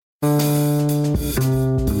Welcome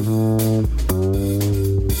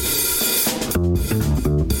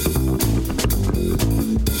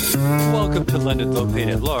to Leonard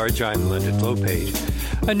Lopate at Large. I'm Leonard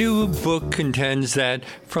Lopate. A new book contends that,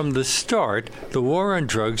 from the start, the war on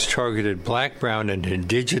drugs targeted Black, Brown, and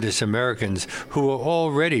Indigenous Americans who were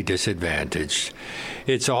already disadvantaged.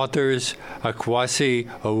 Its authors, Akwasi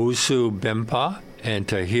Owusu-Bempah and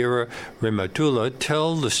Tahira Rehmatullah,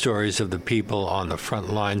 tell the stories of the people on the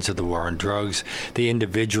front lines of the war on drugs, the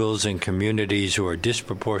individuals and communities who are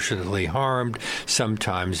disproportionately harmed,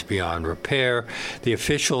 sometimes beyond repair, the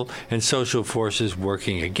official and social forces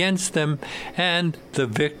working against them, and the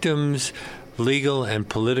victims, legal and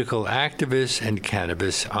political activists, and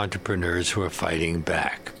cannabis entrepreneurs who are fighting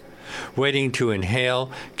back. Waiting to Inhale,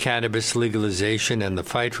 Cannabis Legalization and the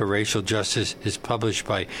Fight for Racial Justice is published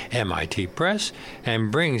by MIT Press and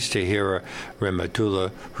brings Tahira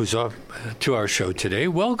Rehmatullah, who's to our show today.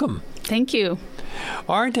 Welcome. Thank you.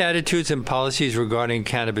 Aren't attitudes and policies regarding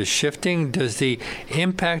cannabis shifting? Does the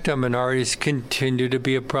impact on minorities continue to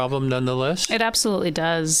be a problem nonetheless? It absolutely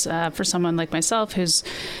does. For someone like myself who's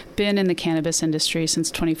been in the cannabis industry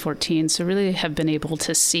since 2014, so really have been able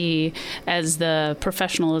to see as the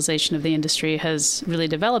professionalization of the industry has really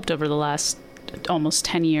developed over the last almost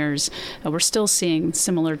 10 years. We're still seeing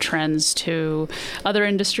similar trends to other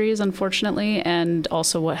industries, unfortunately, and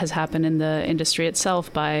also what has happened in the industry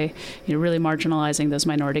itself by really marginalizing those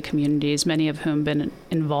minority communities, many of whom have been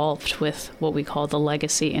involved with what we call the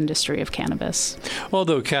legacy industry of cannabis.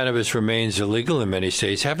 Although cannabis remains illegal in many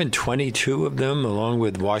states, haven't 22 of them, along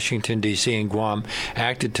with Washington, D.C. and Guam,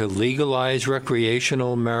 acted to legalize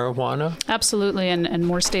recreational marijuana? Absolutely, and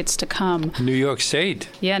more states to come. New York State.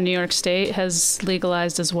 Yeah, New York State has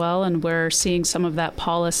legalized as well, and we're seeing some of that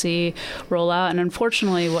policy roll out. And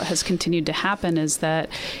unfortunately, what has continued to happen is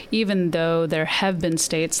that even though there have been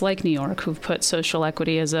states like New York who've put social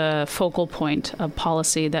equity as a focal point of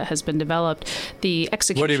policy that has been developed, the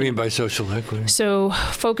execution... What do you mean by social equity? So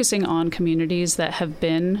focusing on communities that have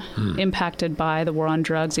been impacted by the war on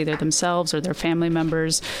drugs, either themselves or their family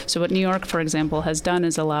members. So what New York, for example, has done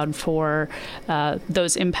is allowed for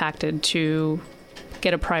those impacted to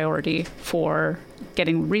get a priority for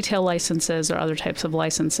getting retail licenses or other types of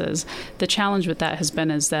licenses. The challenge with that has been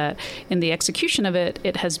is that in the execution of it,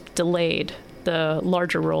 it has delayed the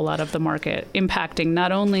larger rollout of the market, impacting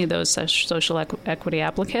not only those social equity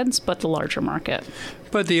applicants, but the larger market.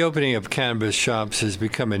 But the opening of cannabis shops has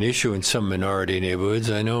become an issue in some minority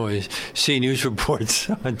neighborhoods. I know I see news reports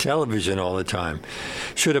on television all the time.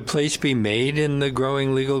 Should a place be made in the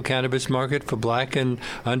growing legal cannabis market for Black and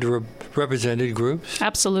underrepresented groups?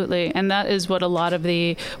 Absolutely. And that is what a lot of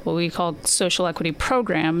the, what we call social equity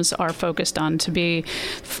programs are focused on, to be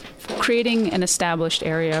creating an established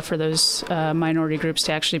area for those minority groups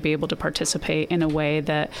to actually be able to participate in a way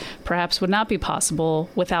that perhaps would not be possible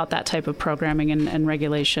without that type of programming and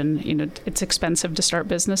regulation. It's expensive to start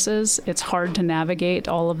businesses. It's hard to navigate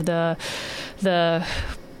all of the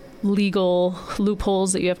legal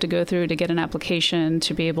loopholes that you have to go through to get an application,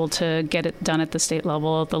 to be able to get it done at the state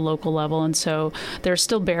level, at the local level. And so there are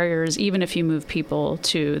still barriers, even if you move people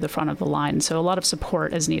to the front of the line. So a lot of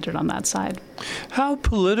support is needed on that side. How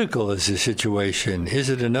political is the situation?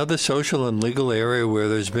 Is it another social and legal area where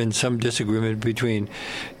there's been some disagreement between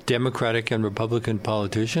Democratic and Republican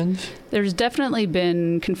politicians? There's definitely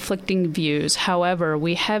been conflicting views. However,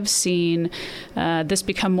 we have seen this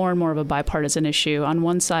become more and more of a bipartisan issue. On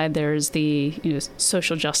one side, there's the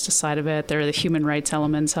social justice side of it. There are the human rights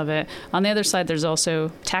elements of it. On the other side, there's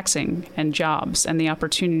also taxing and jobs and the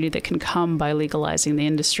opportunity that can come by legalizing the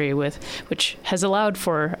industry, which has allowed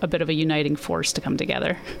for a bit of a uniting force to come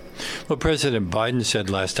together. Well, President Biden said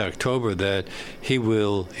last October that he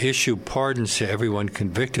will issue pardons to everyone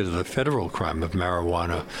convicted of the federal crime of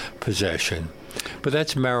marijuana possession. But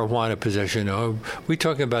that's marijuana possession. Are we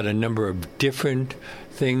talking about a number of different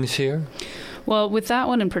things here? Well, with that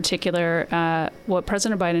one in particular, what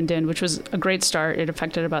President Biden did, which was a great start, it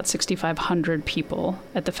affected about 6,500 people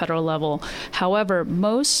at the federal level. However,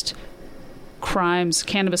 most crimes,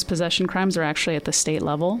 cannabis possession crimes, are actually at the state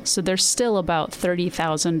level. So there's still about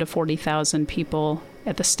 30,000 to 40,000 people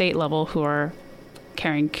at the state level who are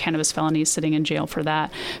carrying cannabis felonies, sitting in jail for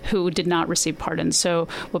that, who did not receive pardons. So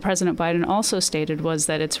what President Biden also stated was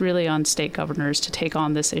that it's really on state governors to take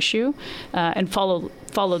on this issue and follow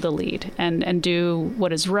the lead and do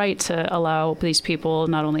what is right to allow these people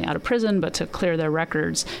not only out of prison, but to clear their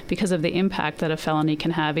records because of the impact that a felony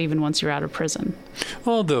can have even once you're out of prison.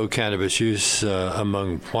 Although cannabis use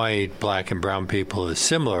among white, Black, and brown people is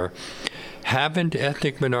similar, haven't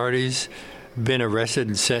ethnic minorities been arrested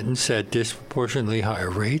and sentenced at disproportionately higher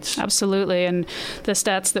rates? Absolutely. And the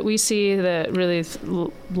stats that we see that really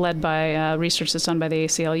led by research that's done by the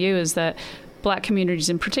ACLU is that Black communities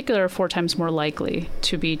in particular are 4 times more likely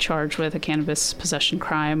to be charged with a cannabis possession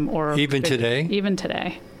crime. Or even today? Even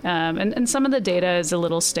today. And some of the data is a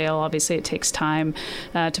little stale. Obviously, it takes time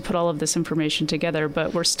to put all of this information together,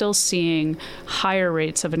 but we're still seeing higher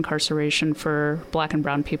rates of incarceration for Black and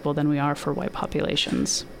brown people than we are for white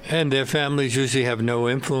populations. And their families usually have no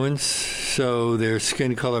influence, so their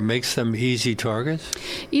skin color makes them easy targets?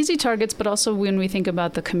 Easy targets, but also when we think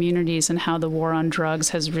about the communities and how the war on drugs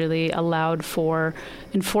has really allowed for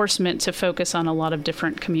enforcement to focus on a lot of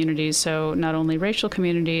different communities. So not only racial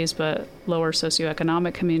communities, but lower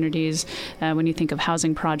socioeconomic communities. When you think of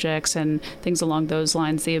housing projects and things along those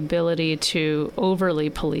lines, the ability to overly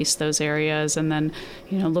police those areas and then,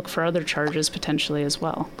 look for other charges potentially as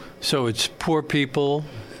well. So it's poor people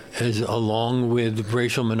along with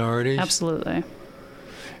racial minorities? Absolutely.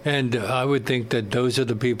 And I would think that those are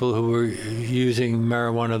the people who are using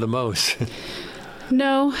marijuana the most.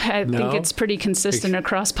 No, I think it's pretty consistent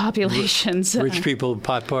across populations. Rich people,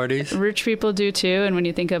 pot parties? Rich people do too. And when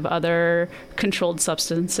you think of other controlled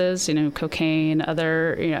substances, cocaine,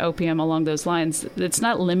 other, opium along those lines, it's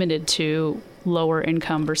not limited to lower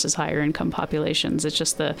income versus higher income populations. It's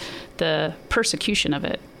just the persecution of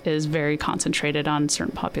it is very concentrated on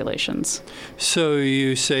certain populations. So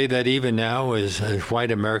you say that even now, as white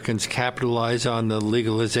Americans capitalize on the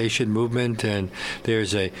legalization movement and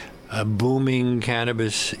there's a booming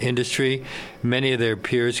cannabis industry, many of their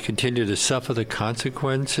peers continue to suffer the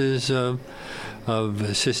consequences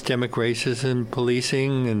of systemic racism,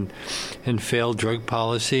 policing, and failed drug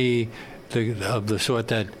policy of the sort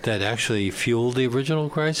that actually fueled the original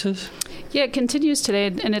crisis? Yeah, it continues today,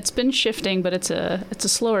 and it's been shifting, but it's a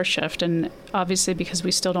slower shift. And obviously, because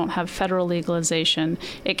we still don't have federal legalization,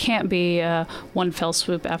 it can't be a one fell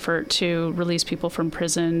swoop effort to release people from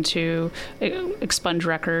prison, to expunge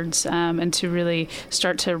records, and to really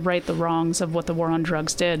start to right the wrongs of what the war on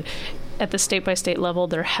drugs did. At the state-by-state level,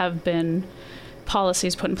 there have been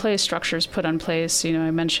policies put in place, structures put in place.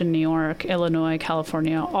 I mentioned New York, Illinois,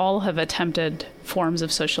 California, all have attempted forms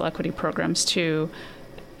of social equity programs to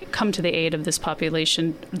come to the aid of these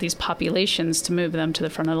populations to move them to the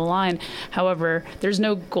front of the line. However, there's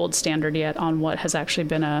no gold standard yet on what has actually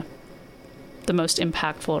been the most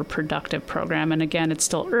impactful or productive program. And again, it's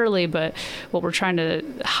still early, but what we're trying to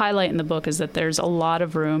highlight in the book is that there's a lot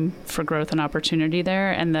of room for growth and opportunity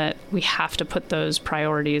there, and that we have to put those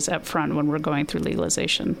priorities up front when we're going through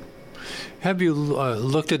legalization. Have you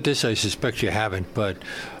looked at this? I suspect you haven't, but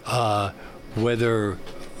whether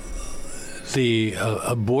the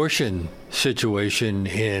abortion situation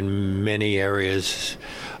in many areas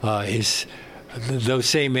is those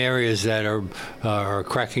same areas that are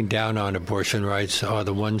cracking down on abortion rights are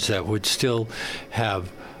the ones that would still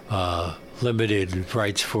have limited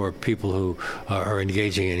rights for people who are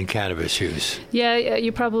engaging in cannabis use. Yeah,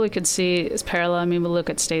 you probably could see it's parallel. I mean, we look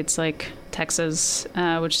at states like Texas,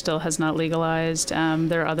 which still has not legalized.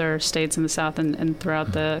 There are other states in the South and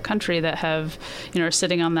throughout the country that have, are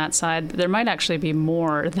sitting on that side. There might actually be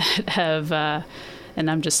more that have, and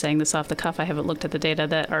I'm just saying this off the cuff, I haven't looked at the data,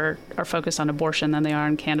 that are focused on abortion than they are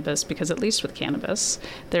on cannabis, because at least with cannabis,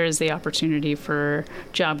 there is the opportunity for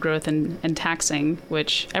job growth and taxing,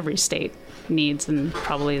 which every state needs and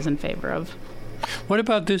probably is in favor of. What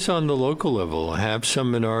about this on the local level? Have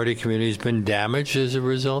some minority communities been damaged as a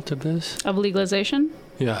result of this? Of legalization?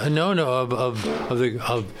 Yeah, no, of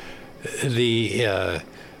the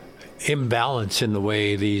imbalance in the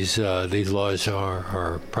way these laws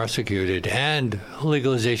are prosecuted, and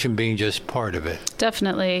legalization being just part of it.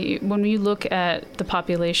 Definitely. When you look at the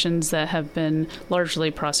populations that have been largely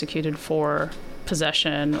prosecuted for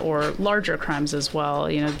possession or larger crimes as well,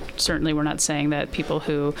 certainly we're not saying that people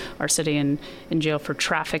who are sitting in jail for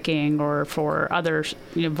trafficking or for other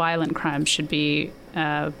violent crimes should be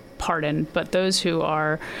pardoned, but those who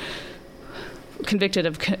are convicted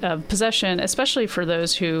of possession, especially for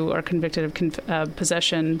those who are convicted of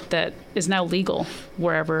possession that is now legal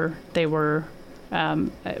wherever they were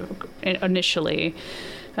initially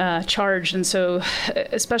charged. And so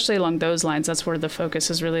especially along those lines, that's where the focus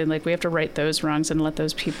is really we have to right those wrongs and let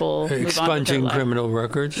those people move on with their life. Expunging criminal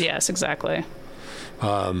records? Yes, exactly.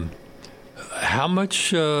 How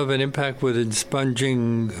much of an impact would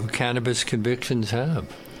expunging cannabis convictions have?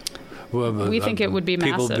 We think it would be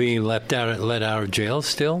massive. People being let out of jail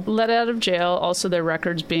still? Let out of jail, also their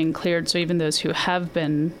records being cleared, so even those who have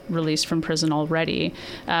been released from prison already,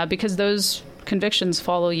 because those convictions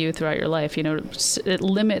follow you throughout your life. It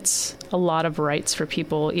limits a lot of rights for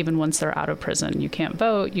people even once they're out of prison. You can't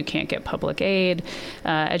vote, you can't get public aid,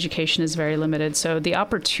 education is very limited. So the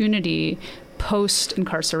opportunity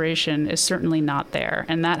post-incarceration is certainly not there,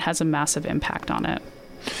 and that has a massive impact on it.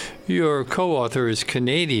 Your co-author is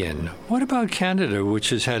Canadian. What about Canada,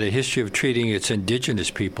 which has had a history of treating its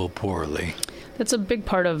Indigenous people poorly? That's a big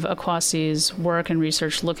part of Akwasi's work and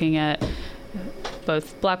research, looking at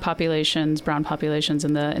both Black populations, brown populations,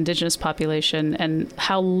 and the Indigenous population, and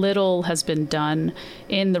how little has been done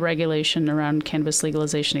in the regulation around cannabis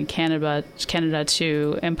legalization in Canada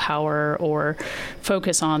to empower or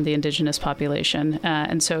focus on the Indigenous population.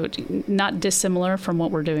 And so not dissimilar from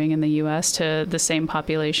what we're doing in the U.S. to the same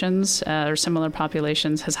populations or similar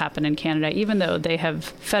populations has happened in Canada, even though they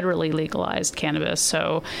have federally legalized cannabis.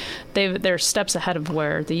 So they're steps ahead of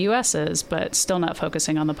where the U.S. is, but still not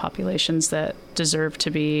focusing on the populations that deserve to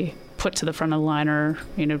be put to the front of the line, or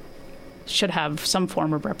should have some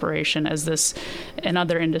form of reparation as this and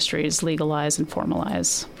other industries legalize and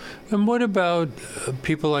formalize. And what about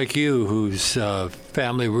people like you whose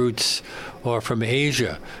family roots are from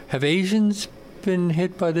Asia? Have Asians been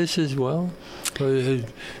hit by this as well?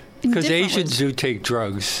 Because Asians do take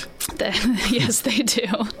drugs. Yes, they do.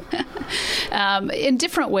 In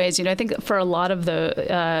different ways. I think for a lot of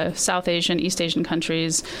the South Asian, East Asian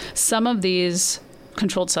countries, some of these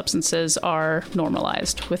controlled substances are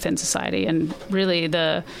normalized within society. And really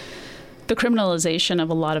the criminalization of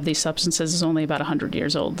a lot of these substances is only about 100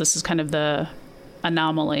 years old. This is kind of the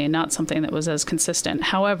anomaly, not something that was as consistent.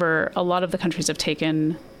 However, a lot of the countries have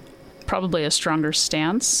taken probably a stronger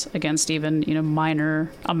stance against even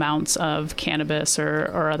minor amounts of cannabis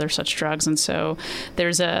or other such drugs, and so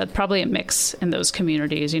there's probably a mix in those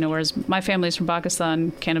communities. Whereas my family's from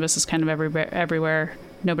Pakistan, cannabis is kind of everywhere.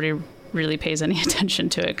 Nobody really pays any attention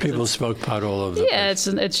to it. People smoke pot all over the place.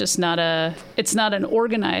 It's just not an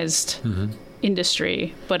organized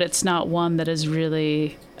industry, but it's not one that is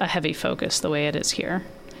really a heavy focus the way it is here.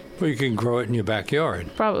 Well, you can grow it in your backyard.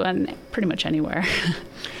 Probably, and pretty much anywhere.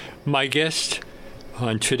 My guest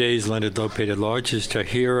on today's Leonard Lopate at Large is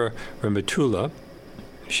Tahira Rehmatullah.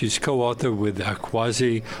 She's co-author with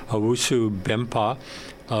Akwasi Owusu-Bempah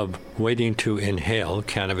of Waiting to Inhale,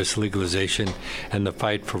 Cannabis Legalization and the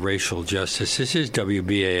Fight for Racial Justice. This is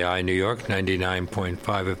WBAI New York, 99.5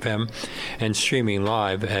 FM, and streaming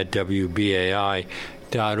live at WBAI.org.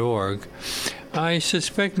 I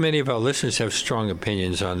suspect many of our listeners have strong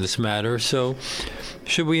opinions on this matter, so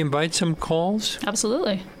should we invite some calls?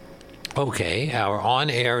 Absolutely. Okay, our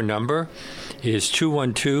on-air number is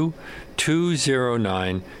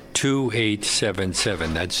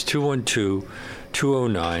 212-209-2877. That's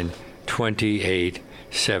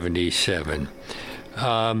 212-209-2877.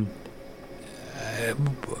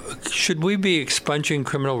 Should we be expunging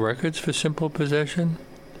criminal records for simple possession?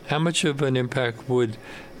 How much of an impact would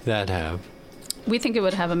that have? We think it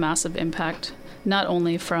would have a massive impact, not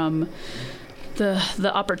only from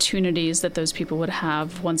the opportunities that those people would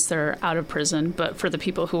have once they're out of prison, but for the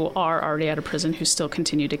people who are already out of prison who still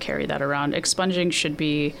continue to carry that around. Expunging should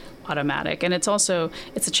be automatic. And it's a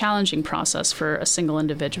challenging process for a single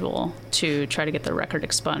individual to try to get their record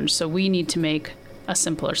expunged. So we need to make a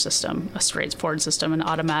simpler system, a straightforward system, an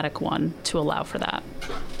automatic one to allow for that.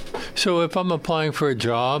 So if I'm applying for a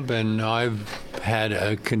job and I've had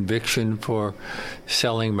a conviction for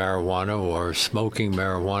selling marijuana or smoking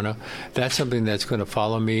marijuana, that's something that's going to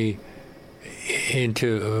follow me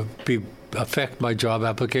affect my job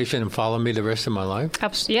application and follow me the rest of my life?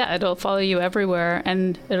 Yeah, it'll follow you everywhere,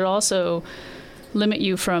 and it'll also limit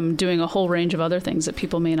you from doing a whole range of other things that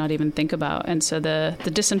people may not even think about. And so the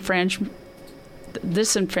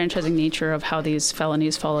disenfranchising nature of how these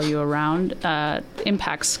felonies follow you around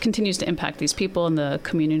continues to impact these people and the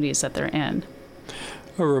communities that they're in.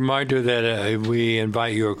 A reminder that we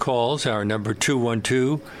invite your calls. Our number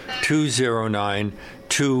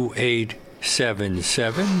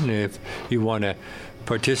 212-209-2877 if you want to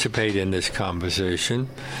participate in this conversation.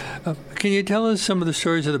 Can you tell us some of the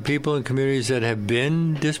stories of the people and communities that have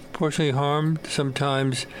been disproportionately harmed,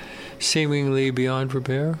 sometimes seemingly beyond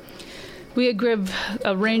repair? We give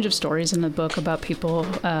a range of stories in the book about people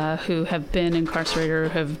who have been incarcerated or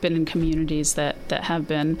have been in communities that have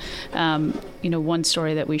been. One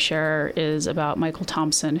story that we share is about Michael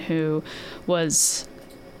Thompson, who was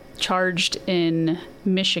charged in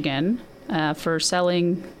Michigan for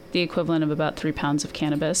selling the equivalent of about 3 pounds of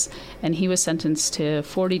cannabis, and he was sentenced to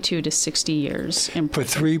 42 to 60 years in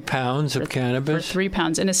prison. For 3 pounds of cannabis? For 3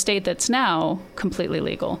 pounds, in a state that's now completely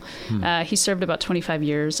legal. He served about 25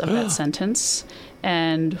 years of that sentence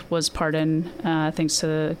and was pardoned thanks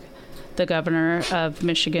to the governor of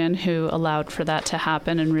Michigan, who allowed for that to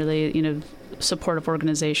happen, and really, supportive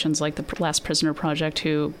organizations like the Last Prisoner Project,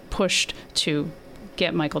 who pushed to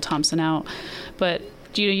get Michael Thompson out. But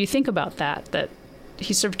you think about that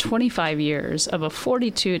he served 25 years of a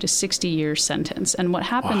 42 to 60-year sentence. And what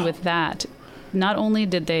happened with that, not only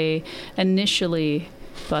did they initially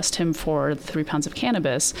bust him for 3 pounds of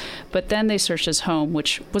cannabis, but then they searched his home,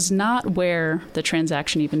 which was not where the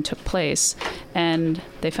transaction even took place, and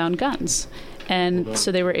they found guns. And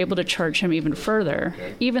so they were able to charge him even further,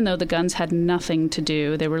 even though the guns had nothing to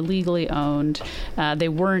do. They were legally owned. They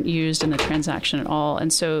weren't used in the transaction at all.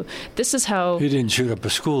 And so this is how... He didn't shoot up a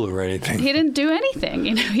school or anything. He didn't do anything.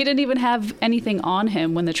 He didn't even have anything on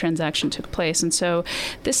him when the transaction took place. And so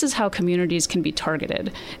this is how communities can be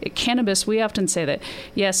targeted. Cannabis, we often say that,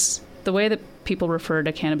 yes, the way that people refer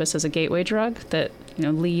to cannabis as a gateway drug that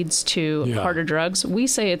leads to harder drugs, we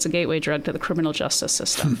say it's a gateway drug to the criminal justice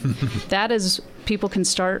system. That is, people can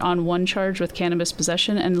start on one charge with cannabis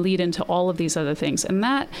possession and lead into all of these other things. And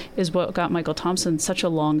that is what got Michael Thompson such a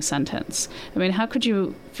long sentence. I mean, how could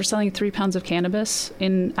you, for selling 3 pounds of cannabis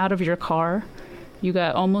out of your car, you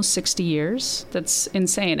got almost 60 years? That's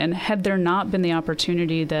insane. And had there not been the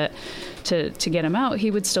opportunity to get him out, he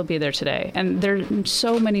would still be there today. And there are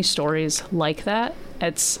so many stories like that.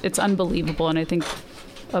 It's unbelievable. And I think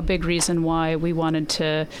a big reason why we wanted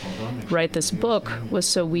to write this book was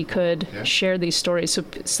so we could share these stories.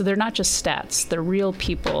 So they're not just stats. They're real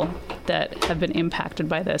people that have been impacted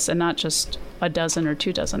by this, and not just a dozen or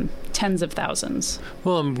 2 dozen, tens of thousands.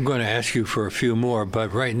 Well, I'm going to ask you for a few more,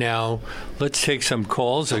 but right now, let's take some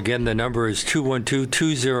calls. Again, the number is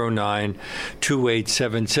 212-209-2877.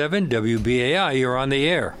 WBAI, you're on the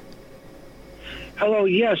air. Hello,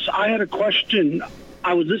 yes, I had a question.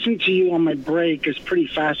 I was listening to you on my break. It's pretty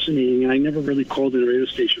fascinating, and I never really called in a radio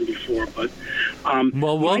station before. But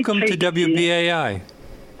well, welcome to WBAI.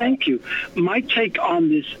 Thank you. My take on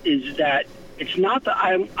this is that it's not that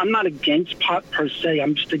I'm not against pot per se.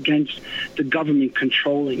 I'm just against the government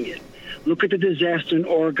controlling it. Look at the disaster in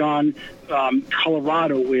Oregon,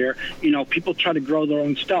 Colorado, where, people try to grow their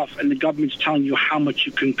own stuff and the government's telling you how much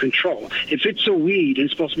you can control. If it's a weed and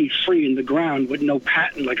it's supposed to be free in the ground with no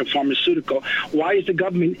patent like a pharmaceutical, why is the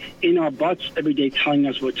government in our butts every day telling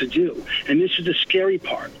us what to do? And this is the scary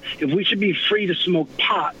part. If we should be free to smoke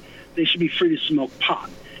pot, they should be free to smoke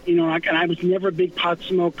pot. And I was never a big pot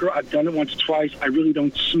smoker. I've done it once or twice. I really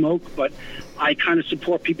don't smoke, but I kind of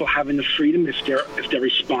support people having the freedom if they're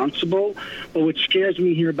responsible. But what scares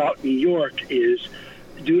me here about New York is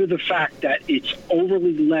due to the fact that it's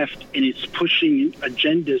overly left and it's pushing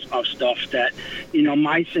agendas of stuff that,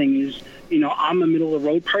 my thing is, I'm a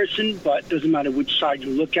middle-of-the-road person, but it doesn't matter which side you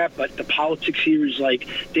look at. But the politics here is like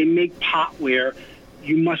they make pot where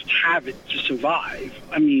you must have it to survive.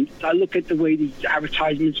 I mean, I look at the way the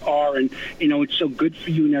advertisements are and, it's so good for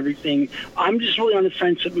you and everything. I'm just really on the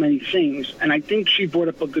fence of many things. And I think she brought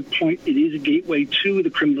up a good point. It is a gateway to the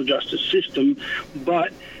criminal justice system.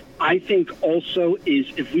 But I think also is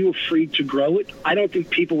if we were free to grow it, I don't think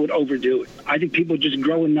people would overdo it. I think people just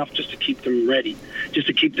grow enough just to keep them ready, just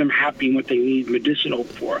to keep them happy in what they need medicinal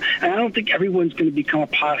for. And I don't think everyone's going to become a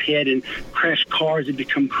pothead and crash cars and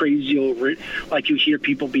become crazy over it like you hear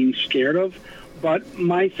people being scared of. But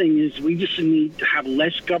my thing is we just need to have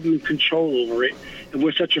less government control over it. And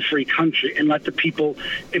we're such a free country, and let the people,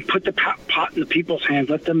 and put the pot in the people's hands,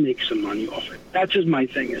 let them make some money off it. That's just my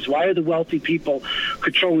thing is, why are the wealthy people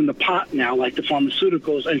controlling the pot now, like the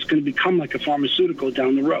pharmaceuticals, and it's going to become like a pharmaceutical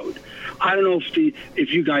down the road? I don't know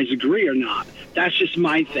if you guys agree or not. That's just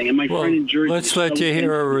my thing. And my friend in Jersey... Let's let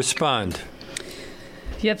Tahira respond.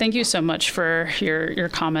 Yeah, thank you so much for your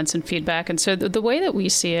comments and feedback. And so the way that we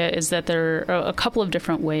see it is that there are a couple of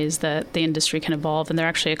different ways that the industry can evolve, and there are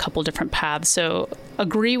actually a couple different paths. So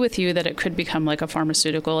agree with you that it could become like a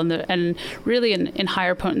pharmaceutical and really in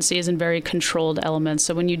higher potencies and very controlled elements.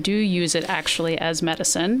 So when you do use it actually as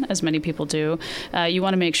medicine, as many people do, you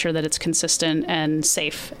want to make sure that it's consistent and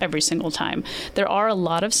safe every single time. There are a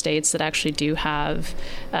lot of states that actually do have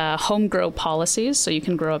home grow policies, so you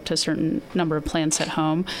can grow up to a certain number of plants at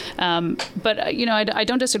home. But I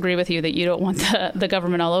don't disagree with you that you don't want the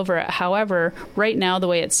government all over it. However, right now, the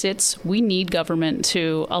way it sits, we need government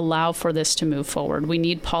to allow for this to move forward. We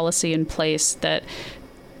need policy in place that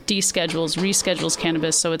reschedules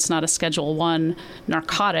cannabis so it's not a Schedule 1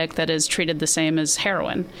 narcotic that is treated the same as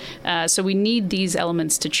heroin. So we need these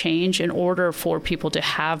elements to change in order for people to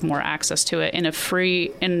have more access to it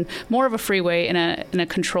in more of a free way, in a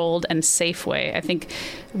controlled and safe way. I think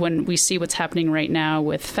when we see what's happening right now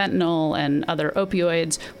with fentanyl and other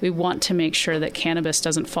opioids, we want to make sure that cannabis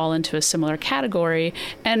doesn't fall into a similar category.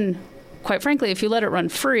 And quite frankly, if you let it run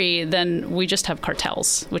free, then we just have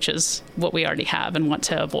cartels, which is what we already have and want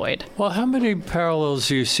to avoid. Well, how many parallels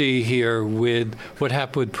do you see here with what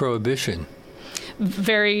happened with Prohibition?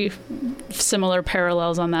 Very similar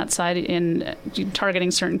parallels on that side in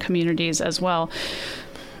targeting certain communities as well.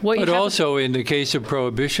 But also in the case of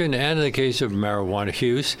Prohibition and in the case of marijuana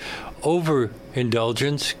use,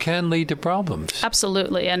 overindulgence can lead to problems.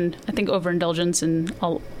 Absolutely. And I think overindulgence in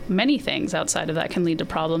many things outside of that can lead to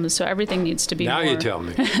problems. So everything needs to be now more... you tell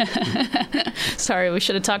me. Sorry, we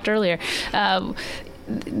should have talked earlier.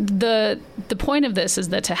 The point of this is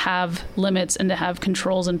that to have limits and to have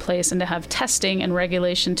controls in place and to have testing and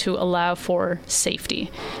regulation to allow for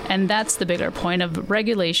safety. And that's the bigger point of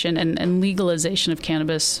regulation and legalization of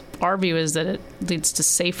cannabis. Our view is that it leads to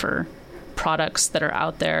safer products that are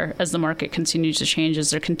out there as the market continues to change, as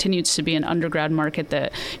there continues to be an undergrad market,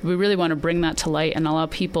 that we really want to bring that to light and allow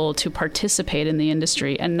people to participate in the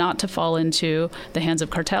industry and not to fall into the hands of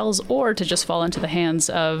cartels or to just fall into the hands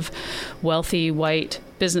of wealthy white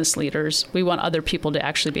business leaders. We want other people to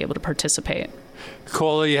actually be able to participate.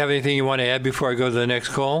 Caller, you have anything you want to add before I go to the next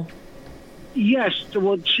call? Yes,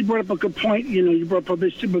 well, she brought up a good point. You brought up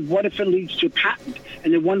this too, but what if it leads to a patent,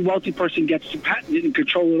 and then one wealthy person gets to patent it and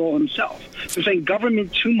control it all himself? So saying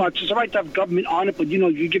government too much, it's all right to have government on it, but,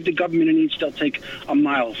 you give the government an inch, they'll take a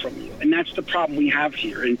mile from you. And that's the problem we have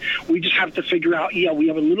here. And we just have to figure out, we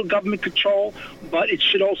have a little government control, but it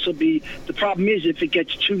should also be, the problem is if it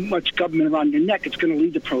gets too much government around your neck, it's going to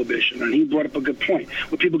lead to prohibition. And he brought up a good point,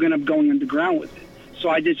 where people are going to be going underground with it.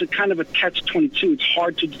 So there's a kind of a catch-22. It's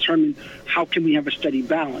hard to determine how can we have a steady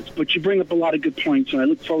balance. But you bring up a lot of good points, and I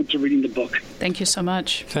look forward to reading the book. Thank you so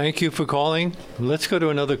much. Thank you for calling. Let's go to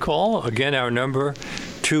another call. Again, our number,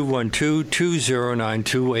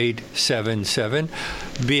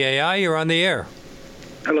 212-209-2877. BAI, you're on the air.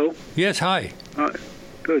 Hello. Yes, hi.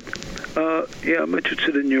 Good. I'm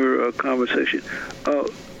interested in your conversation.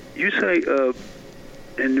 You say...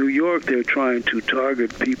 in New York, they're trying to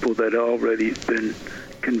target people that have already been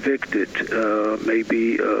convicted,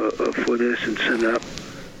 maybe for this and sent up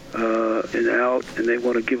and out, and they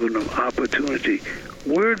want to give them an opportunity.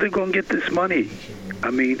 Where are they going to get this money?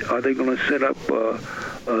 I mean, are they going to set up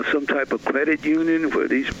some type of credit union where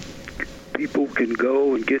these people can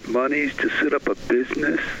go and get money to set up a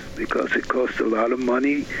business? Because it costs a lot of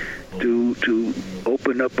money to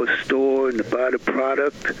open up a store and to buy the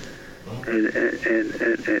product.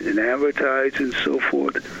 And advertise and so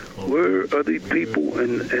forth. Where are the people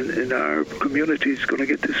in our communities going to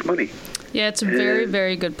get this money? Yeah, it's a very,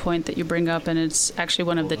 very good point that you bring up, and it's actually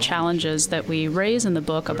one of the challenges that we raise in the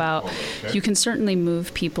book about you can certainly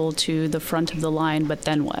move people to the front of the line, but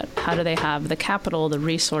then what? How do they have the capital, the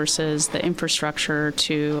resources, the infrastructure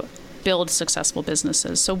to build successful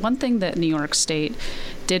businesses? So one thing that New York State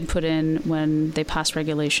did put in when they passed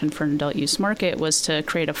regulation for an adult use market was to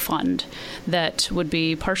create a fund that would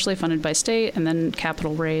be partially funded by state and then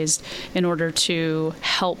capital raised in order to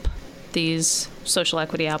help these social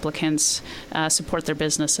equity applicants support their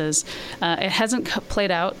businesses. It hasn't played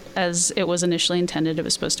out as it was initially intended. It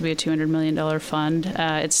was supposed to be a $200 million fund.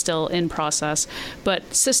 It's still in process.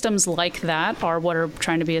 But systems like that are what are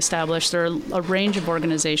trying to be established. There are a range of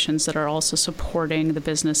organizations that are also supporting the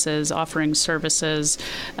businesses, offering services,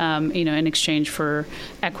 in exchange for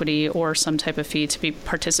equity or some type of fee to be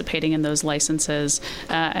participating in those licenses.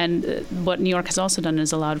 And what New York has also done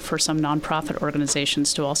is allowed for some nonprofit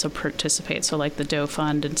organizations to also participate. So like the Doe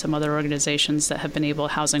Fund and some other organizations that have been able,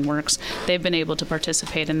 Housing Works, they've been able to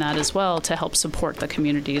participate in that as well to help support the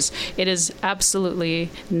communities. It is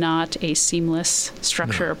absolutely not a seamless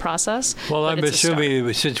structure or process. Well, I'm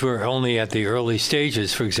assuming since we're only at the early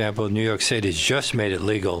stages, for example, New York State has just made it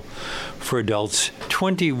legal for adults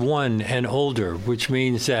 21 and older, which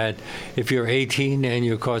means that if you're 18 and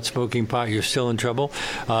you're caught smoking pot, you're still in trouble,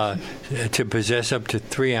 to possess up to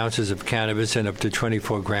 3 ounces of cannabis and up to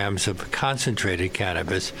 24 grams of concentrated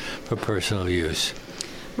cannabis for personal use.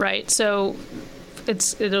 Right. So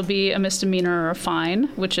it'll be a misdemeanor or a fine,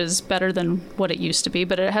 which is better than what it used to be,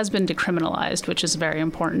 but it has been decriminalized, which is very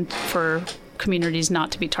important for communities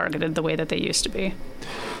not to be targeted the way that they used to be.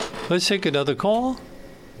 Let's take another call.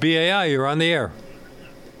 BAI, you're on the air.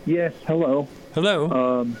 Yes, hello.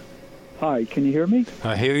 Hello. Hi, can you hear me?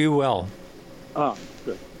 I hear you well.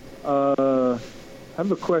 Good. I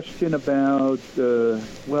have a question about,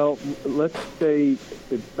 let's say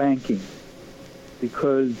it's banking.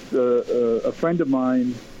 Because a friend of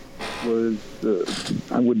mine was,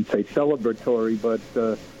 I wouldn't say celebratory, but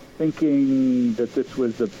thinking that this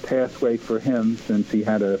was a pathway for him since he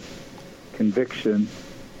had a conviction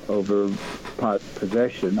over pot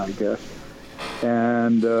possession, I guess.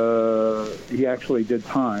 and he actually did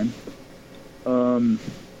time. And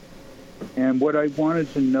what I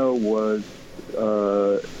wanted to know was,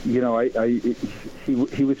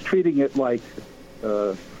 he was treating it like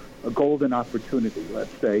a golden opportunity,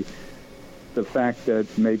 let's say. The fact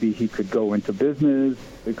that maybe he could go into business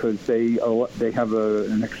because they have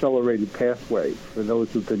an accelerated pathway for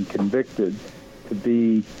those who've been convicted to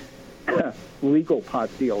be legal pot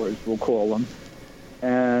dealers, we'll call them.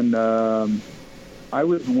 And I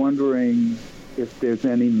was wondering if there's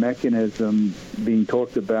any mechanism being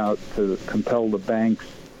talked about to compel the banks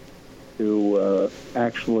to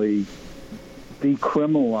actually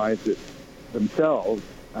decriminalize it themselves.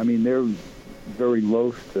 I mean, they're very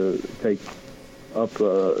loath to take up,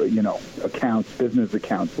 accounts, business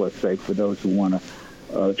accounts, let's say, for those who want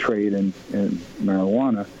to trade in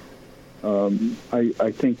marijuana.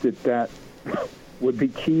 I think that would be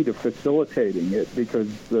key to facilitating it because,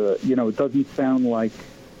 it doesn't sound like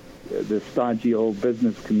the stodgy old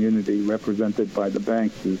business community represented by the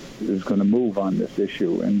banks is going to move on this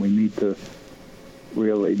issue, and we need to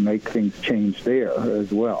really make things change there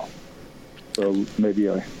as well. So maybe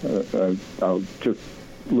I'll just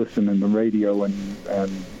listen in the radio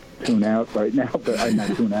and tune out right now, but I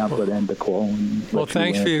not tune out, but end the call. Well,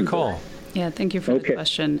 thanks for your call. Yeah, thank you for the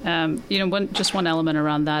question. One element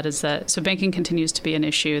around that is that, so banking continues to be an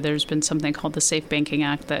issue. There's been something called the Safe Banking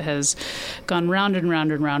Act that has gone round and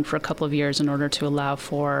round and round for a couple of years in order to allow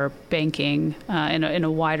for banking in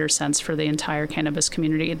a wider sense for the entire cannabis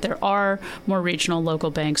community. There are more regional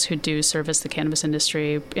local banks who do service the cannabis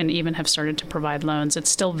industry and even have started to provide loans. It's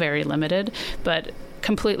still very limited, but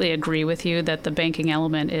completely agree with you that the banking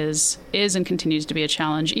element is and continues to be a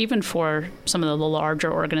challenge, even for some of the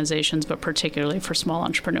larger organizations, but particularly for small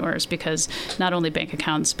entrepreneurs, because not only bank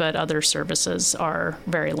accounts, but other services are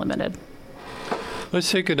very limited. Let's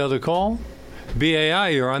take another call. BAI,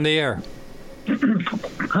 you're on the air.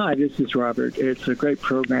 Hi, this is Robert. It's a great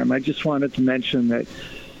program. I just wanted to mention that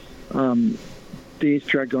these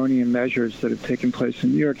draconian measures that have taken place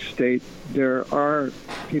in New York State, there are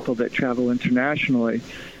people that travel internationally,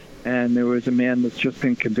 and there was a man that's just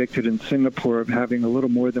been convicted in Singapore of having a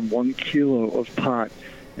little more than 1 kilo of pot,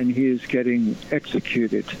 and he is getting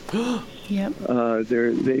executed. Yep.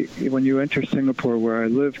 When you enter Singapore, where I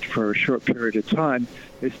lived for a short period of time,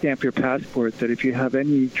 they stamp your passport that if you have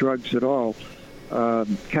any drugs at all,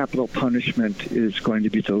 capital punishment is going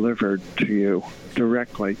to be delivered to you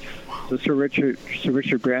directly. So Sir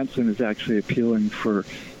Richard Branson is actually appealing for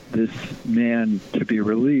this man to be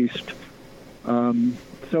released.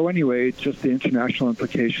 So anyway, just the international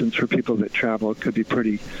implications for people that travel could be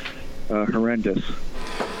pretty horrendous.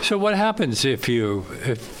 So what happens if you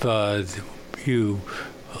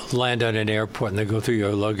land at an airport and they go through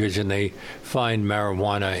your luggage and they find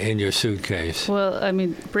marijuana in your suitcase? Well, I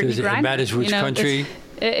mean, does it matter which country?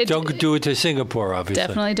 Don't do it to Singapore, obviously.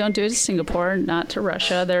 Definitely don't do it to Singapore, not to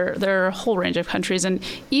Russia. There are a whole range of countries, and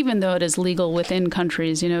even though it is legal within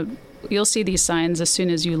countries, you'll see these signs as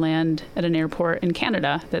soon as you land at an airport in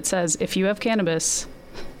Canada that says, if you have cannabis,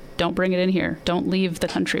 don't bring it in here. Don't leave the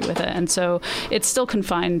country with it. And so it's still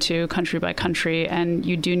confined to country by country, and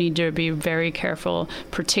you do need to be very careful,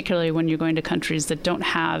 particularly when you're going to countries that don't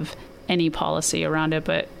have any policy around it,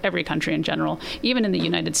 but every country in general. Even in the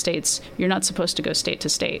United States, you're not supposed to go state to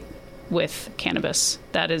state with cannabis.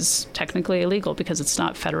 That is technically illegal because it's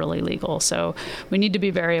not federally legal. So we need to be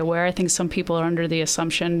very aware. I think some people are under the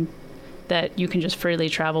assumption that you can just freely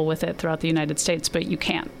travel with it throughout the United States, but you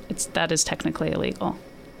can't. That is technically illegal.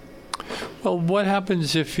 Well, what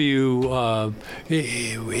happens if you're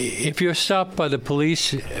stopped by the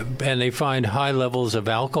police and they find high levels of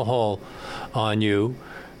alcohol on you?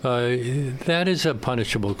 That is a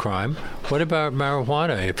punishable crime. What about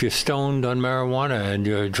marijuana? If you're stoned on marijuana and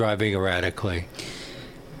you're driving erratically?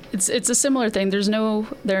 It's a similar thing.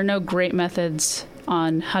 There are no great methods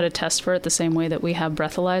on how to test for it the same way that we have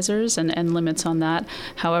breathalyzers and limits on that.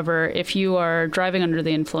 However, if you are driving under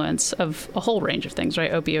the influence of a whole range of things,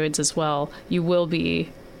 right, opioids as well, you will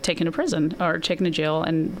be taken to prison or taken to jail,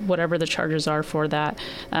 and whatever the charges are for that.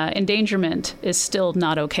 Endangerment is still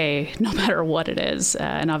not okay, no matter what it is.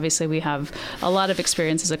 And obviously we have a lot of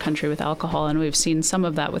experience as a country with alcohol, and we've seen some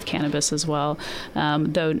of that with cannabis as well,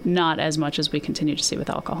 though not as much as we continue to see with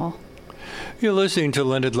alcohol. You're listening to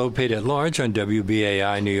Leonard Lopate at Large on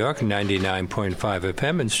WBAI New York 99.5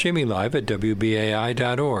 FM and streaming live at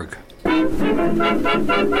WBAI.org.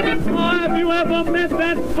 have you ever met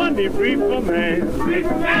that funny reefer man?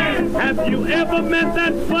 Have you ever met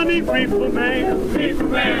that funny reefer man?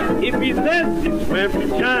 If he says he swam to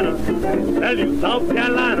China, tell you South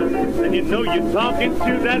Carolina, then you know you're talking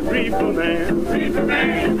to that reefer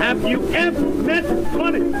man. Have you ever met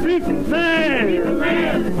funny reefer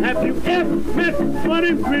man? Have you ever met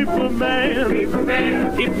funny reefer man?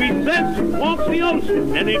 If he says he walks the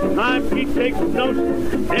ocean, anytime he takes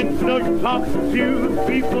notion, then you know you're talking to the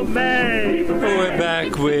reefer man. We're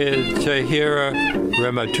back with Tahira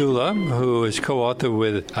Rehmatullah, who is co-author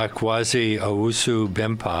with Akwazi Owusu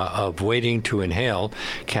Bempa of Waiting to Inhale,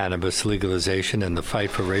 Cannabis Legalization and the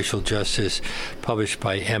Fight for Racial Justice, published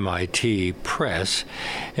by MIT Press.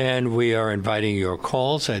 And we are inviting your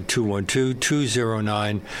calls at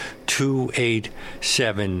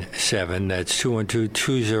 212-209-2877. That's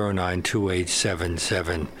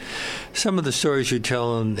 212-209-2877. Some of the stories you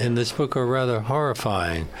tell in this book are rather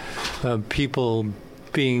horrifying. People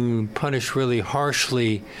being punished really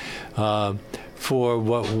harshly for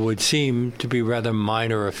what would seem to be rather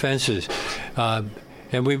minor offenses. And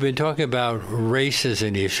we've been talking about race as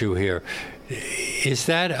an issue here. Is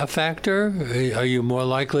that a factor? Were you more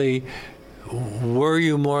likely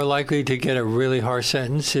to get a really harsh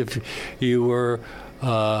sentence if you were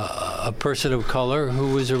a person of color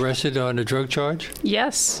who was arrested on a drug charge?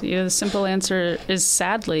 Yes. The simple answer is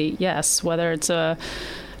sadly yes, whether it's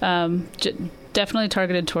definitely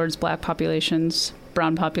targeted towards black populations,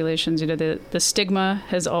 brown populations. The stigma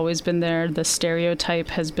has always been there. The stereotype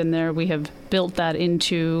has been there. We have built that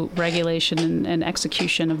into regulation and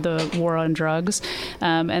execution of the war on drugs.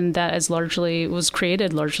 And that was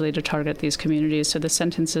created largely to target these communities. So the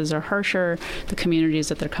sentences are harsher. The communities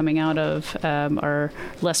that they're coming out of are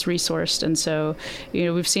less resourced. And so,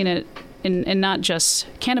 we've seen it in not just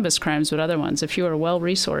cannabis crimes, but other ones. If you are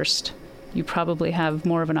well-resourced, you probably have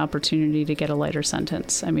more of an opportunity to get a lighter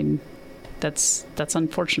sentence. I mean, that's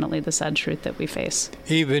unfortunately the sad truth that we face.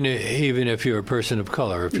 Even if you're a person of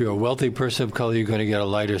color, if you're a wealthy person of color, you're going to get a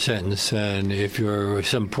lighter sentence than if you're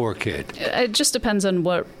some poor kid. It just depends on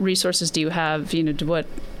what resources do you have, what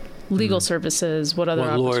legal services, what other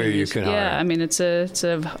opportunities. Lawyer you can hire. Yeah, I mean, it's a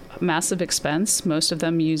massive expense. Most of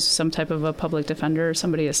them use some type of a public defender or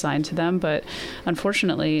somebody assigned to them, but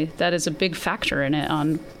unfortunately, that is a big factor in it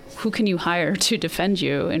on who can you hire to defend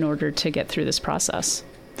you in order to get through this process.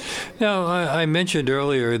 Now, I mentioned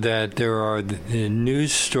earlier that there are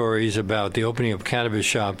news stories about the opening of cannabis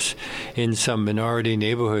shops in some minority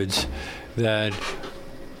neighborhoods that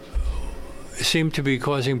seem to be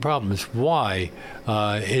causing problems. Why?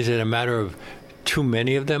 Is it a matter of too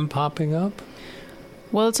many of them popping up?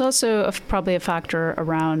 Well, it's also probably a factor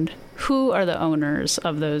around who are the owners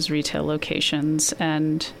of those retail locations,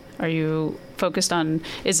 and are you focused on,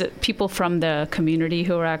 is it people from the community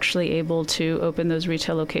who are actually able to open those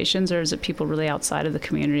retail locations, or is it people really outside of the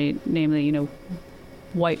community, namely,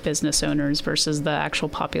 white business owners versus the actual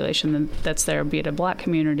population that's there, be it a black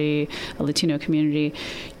community, a Latino community?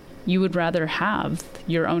 You would rather have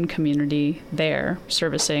your own community there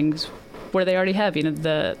servicing where they already have,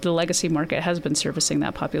 the legacy market has been servicing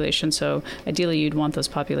that population. So ideally, you'd want those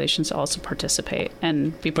populations to also participate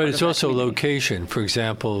and be part of that. But it's also location. For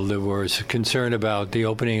example, there was concern about the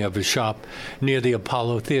opening of a shop near the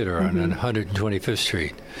Apollo Theater on 125th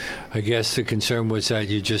Street. I guess the concern was that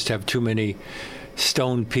you just have too many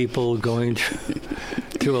stoned people going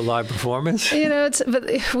to a live performance.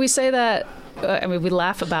 But we say that. We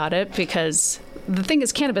laugh about it because the thing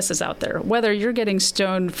is, cannabis is out there. Whether you're getting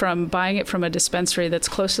stoned from buying it from a dispensary that's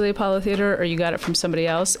close to the Apollo Theater or you got it from somebody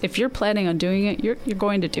else, if you're planning on doing it, you're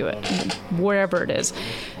going to do it, wherever it is.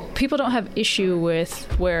 People don't have issue with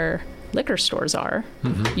where liquor stores are.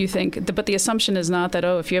 You think, but the assumption is not that,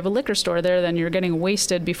 if you have a liquor store there, then you're getting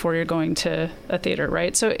wasted before you're going to a theater,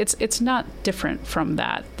 right? So it's not different from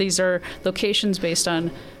that. These are locations based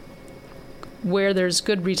on where there's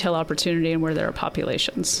good retail opportunity and where there are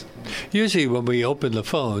populations. Usually when we open the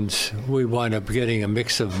phones, we wind up getting a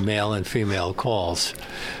mix of male and female calls,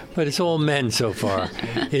 but it's all men so far.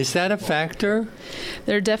 Is that a factor?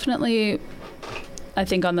 There are definitely, I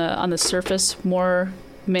think on the surface, more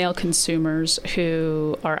male consumers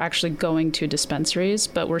who are actually going to dispensaries,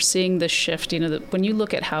 but we're seeing this shift. When you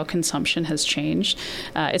look at how consumption has changed,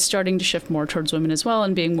 it's starting to shift more towards women as well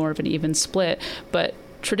and being more of an even split. But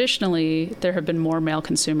traditionally, there have been more male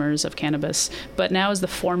consumers of cannabis, but now as the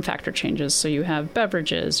form factor changes, so you have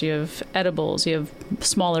beverages, you have edibles, you have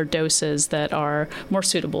smaller doses that are more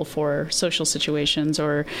suitable for social situations,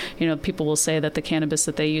 or, people will say that the cannabis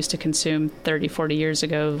that they used to consume 30, 40 years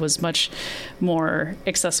ago was much more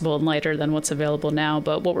accessible and lighter than what's available now.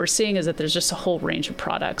 But what we're seeing is that there's just a whole range of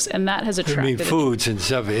products, and that has attracted... I mean, foods and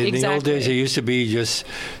stuff. In the old days, it used to be just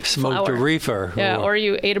smoked a reefer. Yeah, or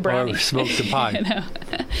you ate a brownie. Or smoked a pie.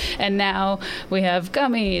 And now we have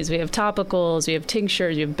gummies, we have topicals, we have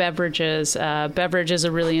tinctures, we have beverages. Beverage is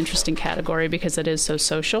a really interesting category because it is so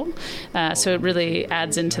social. So it really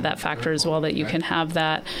adds into that factor as well, that you can have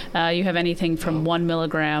that. You have anything from 1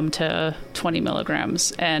 milligram to 20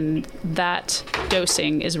 milligrams. And that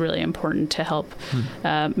dosing is really important to help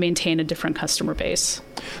maintain a different customer base.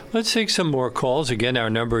 Let's take some more calls. Again, our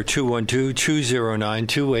number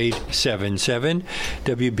 212-209-2877.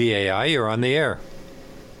 WBAI, you're on the air.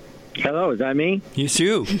 Hello, is that me? Yes,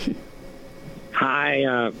 you.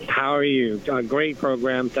 Hi, how are you? Great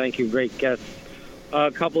program. Thank you. Great guests.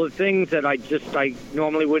 A couple of things that I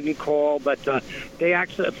normally wouldn't call, but they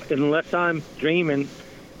actually, unless I'm dreaming,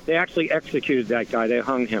 they actually executed that guy. They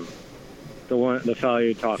hung him, the fellow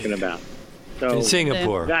you're talking about. So in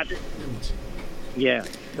Singapore. Yeah,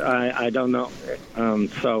 I don't know.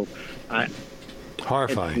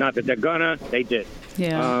 Horrifying. Not that they're gonna, they did.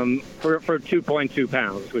 Yeah. For 2.2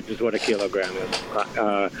 pounds, which is what a kilogram is.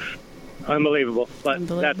 Unbelievable. But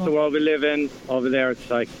that's the world we live in. Over there, it's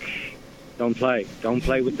like, don't play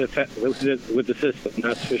with the system.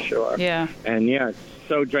 That's for sure. Yeah. And it's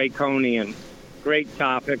so draconian. Great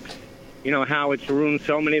topics. How it's ruined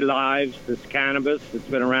so many lives. This cannabis, it's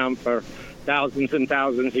been around for thousands and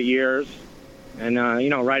thousands of years, and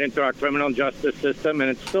right into our criminal justice system, and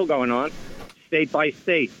it's still going on, state by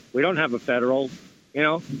state. We don't have a federal.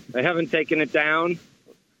 They haven't taken it down.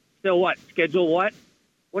 Still what? Schedule what?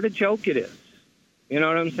 What a joke it is. You know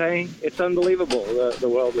what I'm saying? It's unbelievable, the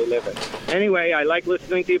world we live in. Anyway, I like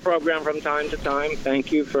listening to your program from time to time.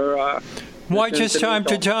 Thank you for... Why just time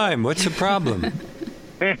to time? What's the problem?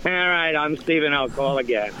 All right, I'm Stephen. I'll call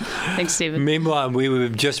again. Thanks, Stephen. Meanwhile,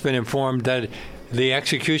 we've just been informed that the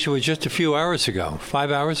execution was just a few hours ago.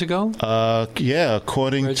 5 hours ago? Yeah,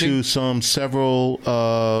 according to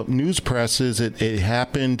several news presses, it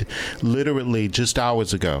happened literally just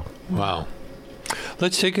hours ago. Wow.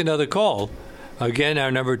 Let's take another call. Again,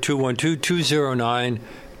 our number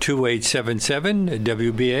 212-209-2877.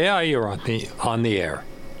 WBAI, you're on the air.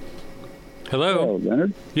 Hello. Hello,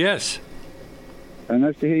 Leonard. Yes.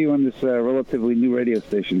 Nice to hear you on this relatively new radio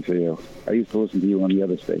station for you. I used to listen to you on the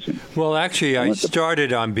other station. Well, actually, I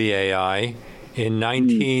started on BAI in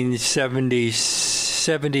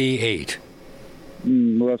 1978.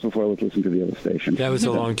 Well, that's before I was listening to the other station. That was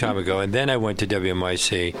a long time ago. And then I went to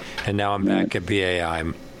WMIC, and now I'm back at BAI,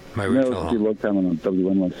 my original home. I was a long time on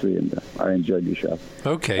WNYC, and I enjoyed your show.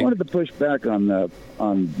 Okay. I wanted to push back on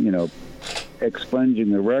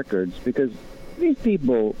expunging the records, because these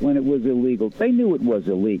people, when it was illegal, they knew it was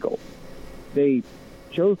illegal. They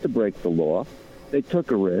chose to break the law. They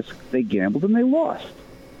took a risk. They gambled, and they lost.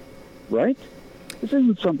 Right? This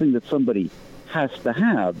isn't something that somebody has to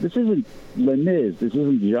have. This isn't Les Mis. This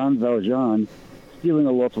isn't Jean Valjean stealing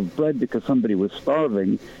a loaf of bread because somebody was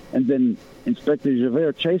starving, and then Inspector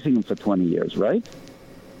Javert chasing him for 20 years, right?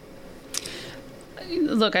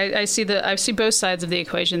 Look, I see both sides of the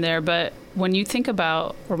equation there, but when you think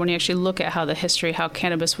about, or when you actually look at how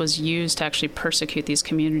cannabis was used to actually persecute these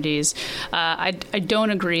communities, I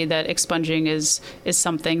don't agree that expunging is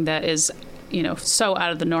something that is, so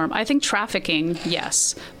out of the norm. I think trafficking,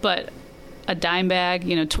 yes, but a dime bag,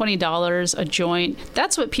 $20 a joint.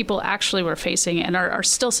 That's what people actually were facing and are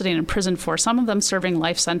still sitting in prison for, some of them serving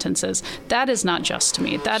life sentences. That is not just to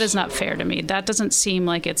me. That is not fair to me. That doesn't seem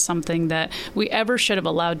like it's something that we ever should have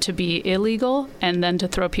allowed to be illegal and then to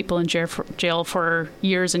throw people in jail for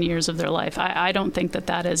years and years of their life. I don't think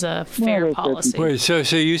that is a fair policy. Wait, so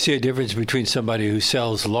you see a difference between somebody who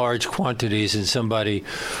sells large quantities and somebody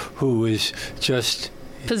who is just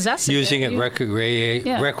using it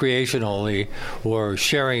recreationally, or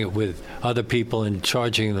sharing it with other people and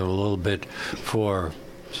charging them a little bit for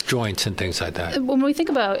joints and things like that. When we think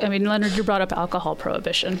about, Leonard, you brought up alcohol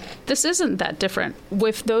prohibition. This isn't that different.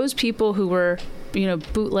 With those people who were,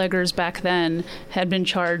 bootleggers back then had been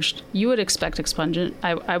charged, you would expect expungement.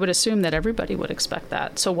 I would assume that everybody would expect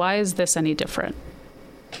that. So why is this any different?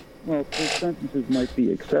 Well, the sentences might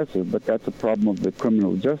be excessive, but that's a problem of the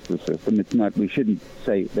criminal justice system. It's not. We shouldn't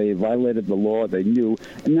say they violated the law, they knew,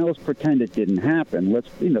 and now let's pretend it didn't happen.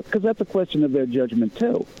 Because that's a question of their judgment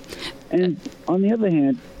too. And on the other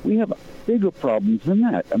hand, bigger problems than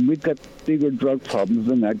that. And we've got bigger drug problems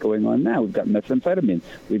than that going on now. We've got methamphetamine.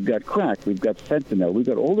 We've got crack. We've got fentanyl. We've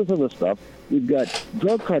got all this other stuff. We've got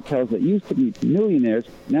drug cartels that used to be millionaires.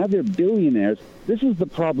 Now they're billionaires. This is the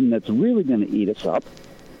problem that's really going to eat us up.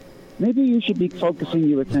 Maybe you should be focusing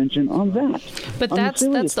your attention on that. But that's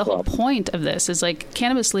the whole point of this, is like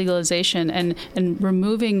cannabis legalization and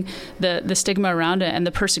removing the stigma around it and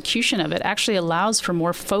the persecution of it actually allows for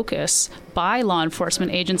more focus by law enforcement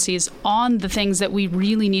agencies on the things that we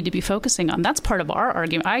really need to be focusing on. That's part of our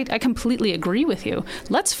argument. I completely agree with you.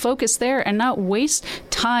 Let's focus there and not waste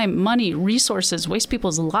time, money, resources, waste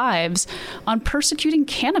people's lives on persecuting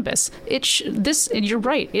cannabis. You're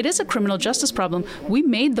right. It is a criminal justice problem. We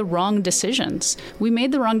made the wrong decisions. We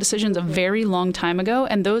made the wrong decisions a very long time ago,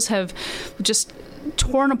 and those have just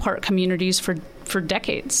torn apart communities for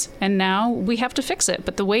decades. And now we have to fix it.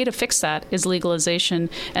 But the way to fix that is legalization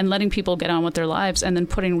and letting people get on with their lives, and then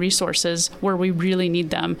putting resources where we really need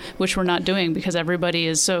them, which we're not doing because everybody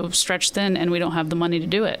is so stretched thin and we don't have the money to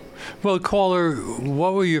do it. Well, caller,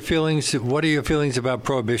 what are your feelings about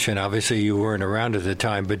prohibition? Obviously, you weren't around at the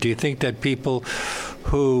time, but do you think that people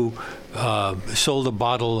who sold a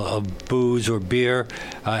bottle of booze or beer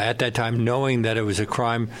at that time, knowing that it was a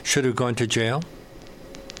crime, should have gone to jail?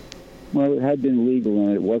 Well, it had been legal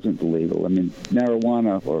and it wasn't legal. I mean,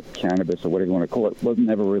 marijuana or cannabis or whatever you want to call it wasn't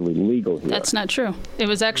ever really legal here. That's not true. It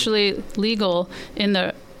was actually legal in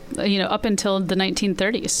the up until the 1930s.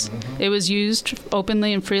 Mm-hmm. It was used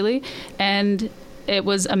openly and freely, and it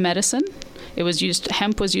was a medicine. It was used.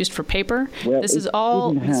 Hemp was used for paper. Well,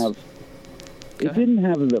 it didn't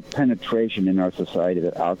have the penetration in our society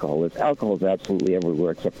that alcohol is. Alcohol is absolutely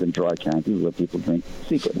everywhere except in dry counties where people drink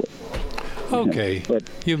secretly. Okay, but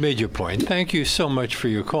you made your point. Thank you so much for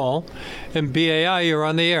your call. And BAI, you're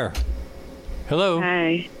on the air. Hello.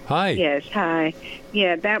 Hi. Hi. Yes, hi.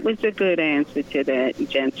 Yeah, that was a good answer to that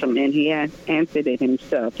gentleman. He answered it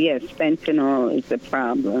himself. Yes, fentanyl is a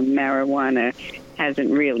problem. Marijuana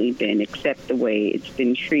hasn't really been, except the way it's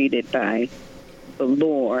been treated by the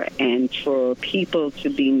law, and for people to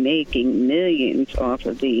be making millions off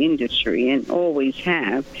of the industry, and always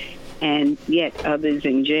have, and yet others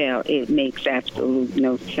in jail, it makes absolute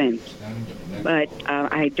no sense. But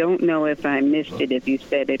I don't know if I missed it, if you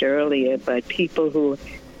said it earlier, but people who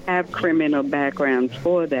have criminal backgrounds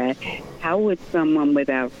for that, how would someone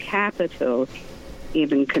without capital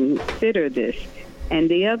even consider this? And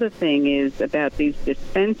the other thing is about these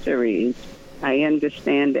dispensaries. I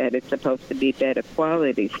understand that it's supposed to be better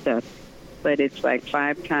quality stuff, but it's like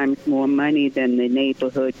 5 times more money than the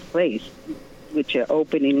neighborhood place, which are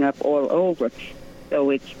opening up all over.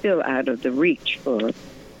 So it's still out of the reach for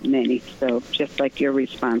many. So just like your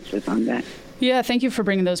responses on that. Yeah, thank you for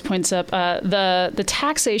bringing those points up. The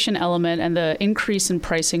taxation element and the increase in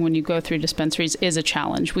pricing when you go through dispensaries is a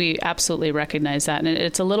challenge. We absolutely recognize that, and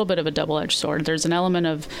it's a little bit of a double-edged sword. There's an element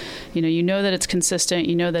of, you know that it's consistent,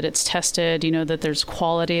 you know that it's tested, you know that there's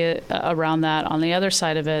quality around that. On the other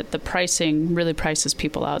side of it, the pricing really prices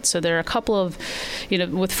people out. So there are a couple of,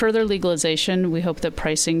 with further legalization, we hope that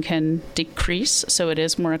pricing can decrease so it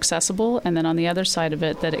is more accessible, and then on the other side of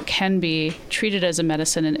it, that it can be treated as a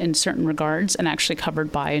medicine in certain regards and actually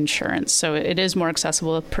covered by insurance. So it is more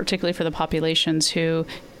accessible, particularly for the populations who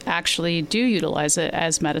actually do utilize it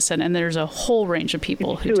as medicine, and there's a whole range of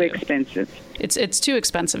people who do. It's too expensive. It's too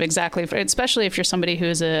expensive, exactly. Especially if you're somebody who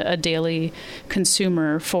is a daily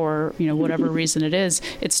consumer for whatever reason it is,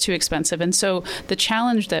 it's too expensive. And so the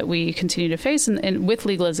challenge that we continue to face and with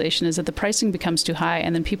legalization is that the pricing becomes too high,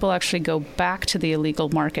 and then people actually go back to the illegal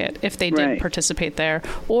market if they didn't participate there,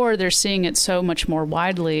 or they're seeing it so much more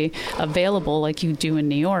widely available, like you do in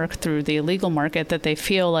New York, through the illegal market, that they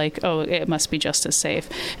feel like, oh, it must be just as safe.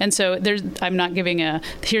 And so I'm not giving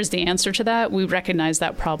here's the answer to that. We recognize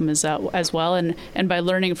that problem as well. And by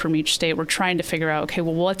learning from each state, we're trying to figure out, okay,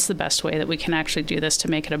 well, what's the best way that we can actually do this to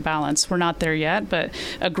make it a balance? We're not there yet, but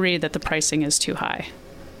agree that the pricing is too high.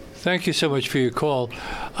 Thank you so much for your call.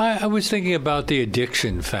 I was thinking about the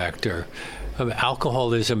addiction factor.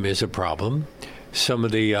 Alcoholism is a problem. Some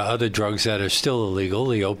of the other drugs that are still illegal,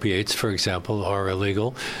 the opiates, for example, are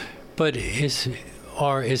illegal. But is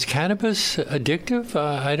cannabis addictive?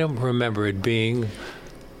 I don't remember it being.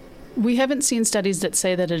 We haven't seen studies that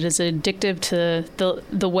say that it is addictive to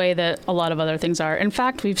the way that a lot of other things are. In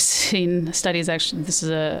fact, we've seen studies, actually, this is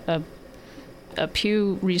a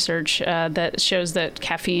Pew research that shows that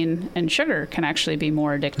caffeine and sugar can actually be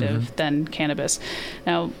more addictive than cannabis.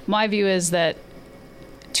 Now, my view is that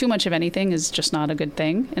too much of anything is just not a good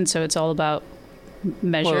thing, and so it's all about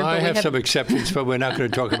measure. Well, I have some exceptions, but we're not going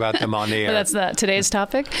to talk about them on the air. That's not today's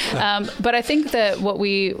topic. But I think that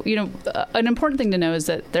an important thing to know is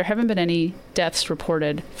that there haven't been any deaths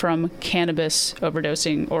reported from cannabis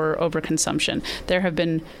overdosing or overconsumption. There have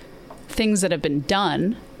been things that have been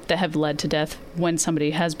done that have led to death when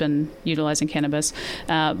somebody has been utilizing cannabis,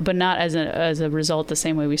 but not as a result the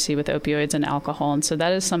same way we see with opioids and alcohol. And so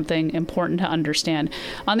that is something important to understand.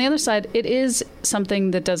 On the other side, it is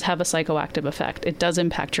something that does have a psychoactive effect. It does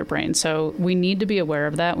impact your brain. So we need to be aware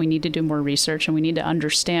of that. We need to do more research, and we need to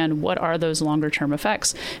understand what are those longer-term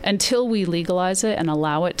effects. Until we legalize it and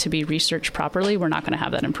allow it to be researched properly, we're not going to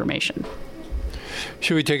have that information.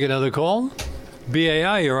 Should we take another call?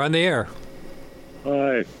 BAI, you're on the air.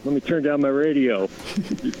 Hi, let me turn down my radio.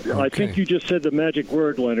 Okay. I think you just said the magic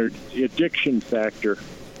word, Leonard, the addiction factor.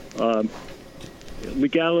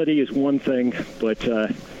 Legality is one thing, but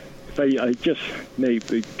if I just may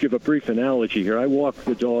give a brief analogy here. I walk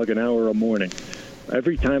the dog an hour a morning.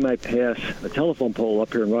 Every time I pass a telephone pole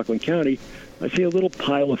up here in Rockland County, I see a little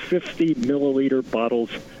pile of 50 milliliter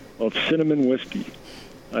bottles of cinnamon whiskey.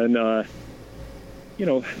 And,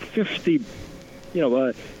 50,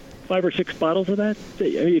 5 or 6 bottles of that. I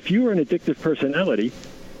mean, if you are an addictive personality,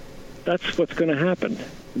 that's what's going to happen,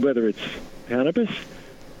 whether it's cannabis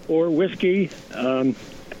or whiskey. And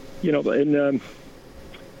I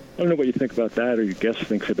don't know what you think about that or your guest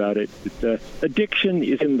thinks about it. Addiction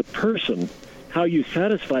is in the person. How you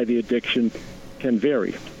satisfy the addiction can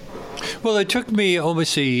vary. Well, it took me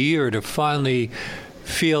almost a year to finally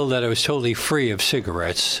feel that I was totally free of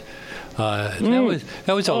cigarettes. That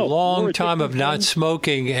was a long time of not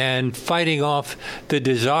smoking and fighting off the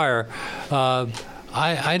desire.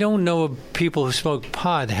 I don't know if people who smoke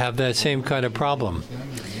pot have that same kind of problem.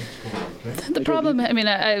 The problem, I mean,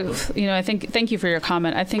 I think, thank you for your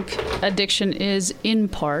comment. I think addiction is in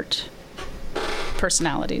part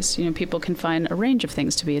personalities. People can find a range of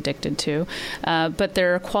things to be addicted to, but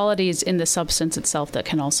there are qualities in the substance itself that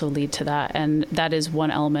can also lead to that, and that is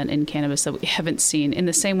one element in cannabis that we haven't seen in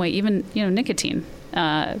the same way. Even nicotine,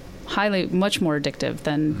 much more addictive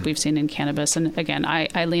than we've seen in cannabis. And again,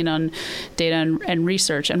 I lean on data and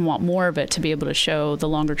research and want more of it to be able to show the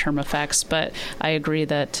longer term effects. But I agree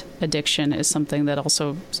that addiction is something that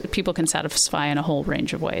also people can satisfy in a whole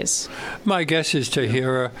range of ways. My guest is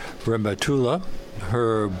Tahira Rehmatullah.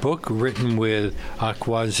 Her book, written with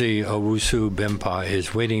Akwazi Owusu Bempa,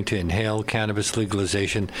 is Waiting to Inhale, Cannabis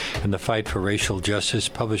Legalization and the Fight for Racial Justice,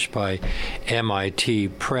 published by MIT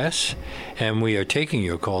Press. And we are taking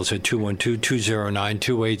your calls at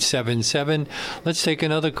 212-209-2877. Let's take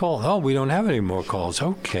another call. Oh, we don't have any more calls.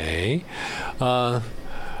 Okay. Guess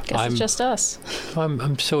it's just us.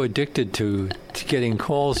 I'm so addicted to getting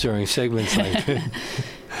calls during segments like this.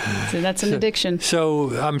 So that's an addiction.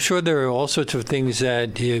 So I'm sure there are all sorts of things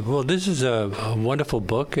that, this is a wonderful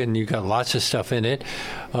book and you got lots of stuff in it.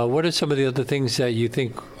 What are some of the other things that you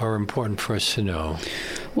think are important for us to know?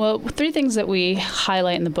 Well, 3 things that we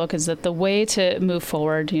highlight in the book is that the way to move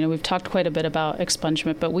forward, we've talked quite a bit about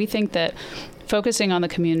expungement, but we think that focusing on the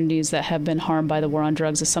communities that have been harmed by the war on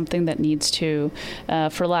drugs is something that needs to,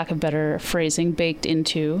 for lack of better phrasing, baked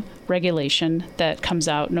into regulation that comes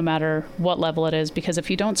out no matter what level it is, because if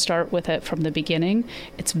you don't start with it from the beginning,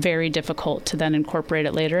 it's very difficult to then incorporate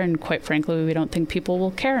it later. And quite frankly, we don't think people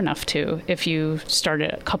will care enough to if you start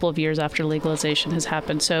it a couple of years after legalization has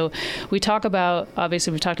happened. So we've talked a lot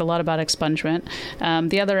about expungement.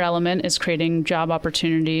 The other element is creating job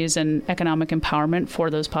opportunities and economic empowerment for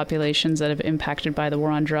those populations that have impacted by the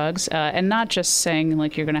war on drugs, and not just saying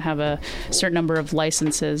like you're going to have a certain number of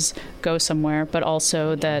licenses go somewhere, but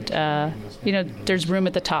also that there's room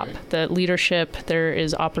at the top, the leadership, there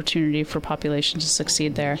is opportunity for populations to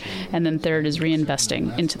succeed there. And then third is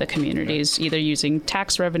reinvesting into the communities, either using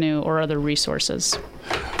tax revenue or other resources.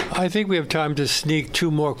 I think we have time to sneak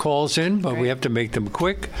 2 more calls in, but we have to make them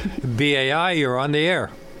quick. BAI, you're on the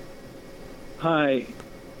air. Hi.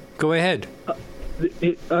 Go ahead.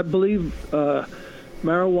 I believe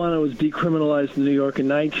marijuana was decriminalized in New York in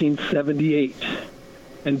 1978.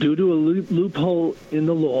 And due to a loophole in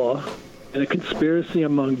the law and a conspiracy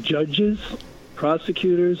among judges,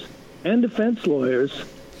 prosecutors, and defense lawyers,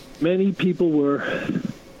 many people were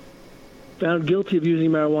found guilty of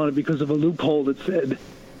using marijuana because of a loophole that said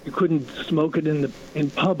you couldn't smoke it in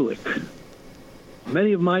public.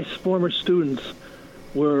 Many of my former students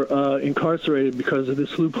were incarcerated because of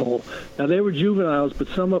this loophole. Now, they were juveniles, but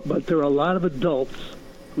there are a lot of adults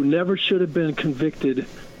who never should have been convicted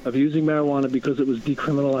of using marijuana because it was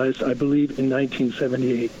decriminalized, I believe, in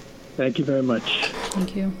 1978. Thank you very much.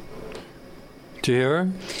 Thank you.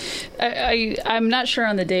 Tahira? I'm not sure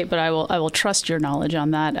on the date, but I will trust your knowledge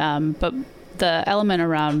on that. But the element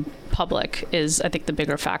around public is, I think, the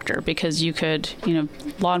bigger factor, because you could,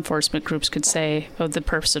 law enforcement groups could say, oh, the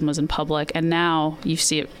person was in public, and now you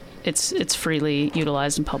see it. It's freely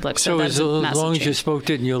utilized in public. So that's as long as you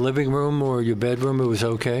smoked it in your living room or your bedroom, it was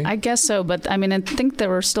okay? I guess so. But I mean, I think there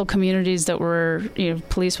were still communities that were,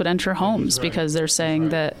 police would enter homes because they're saying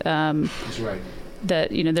that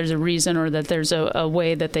that there's a reason, or that there's a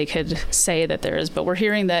way that they could say that there is. But we're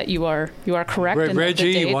hearing that you are correct.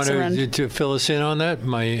 Reggie, you wanted to fill us in on that,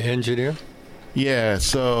 my engineer? Yeah.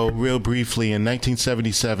 So real briefly, in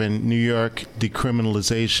 1977, New York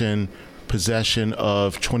decriminalization possession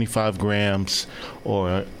of 25 grams,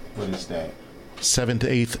 or what is that,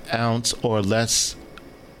 1/7 ounce or less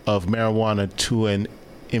of marijuana to an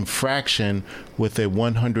infraction with a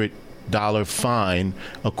 $100 fine,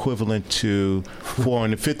 equivalent to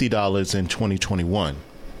 $450 in 2021.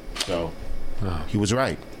 So he was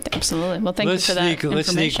right. Absolutely. Well, thank you for that information.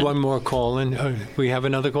 Let's sneak one more call in. We have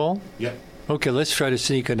another call? Yeah. Okay, let's try to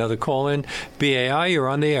sneak another call in. BAI, you're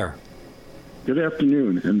on the air. Good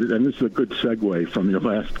afternoon, and this is a good segue from your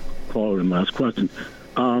last caller and last question.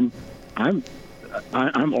 I'm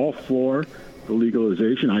all for the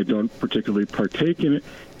legalization. I don't particularly partake in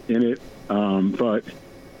it, but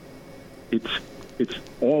it's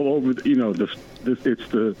all over. It's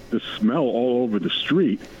the smell all over the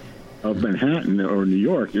street of Manhattan or New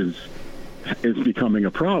York is becoming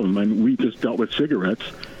a problem. And we just dealt with cigarettes,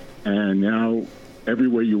 and now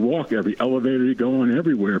everywhere you walk, every elevator you go on,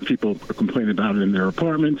 everywhere, people are complaining about it in their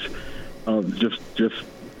apartments. Just the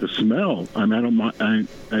smell. I mean, I don't mind.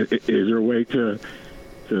 Is there a way to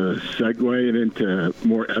segue it into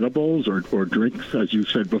more edibles or drinks, as you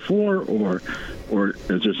said before, or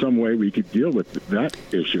is there some way we could deal with that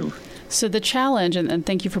issue? So the challenge, and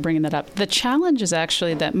thank you for bringing that up, the challenge is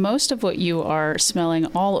actually that most of what you are smelling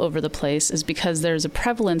all over the place is because there's a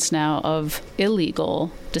prevalence now of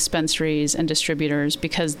illegal dispensaries and distributors,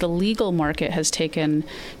 because the legal market has taken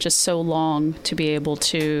just so long to be able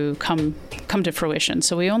to come to fruition.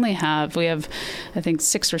 So we have, I think,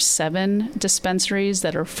 6 or 7 dispensaries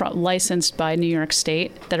that are licensed by New York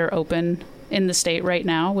State that are open in the state right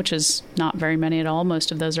now, which is not very many at all.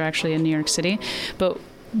 Most of those are actually in New York City. But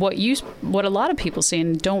what a lot of people see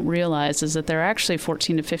and don't realize is that there are actually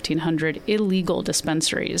 1,400 to 1,500 illegal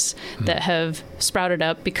dispensaries that have sprouted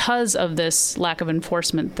up because of this lack of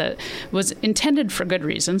enforcement that was intended for good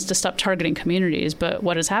reasons, to stop targeting communities. But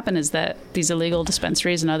what has happened is that these illegal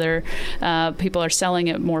dispensaries and other people are selling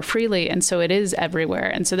it more freely, and so it is everywhere.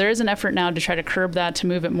 And so there is an effort now to try to curb that, to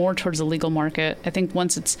move it more towards the legal market. I think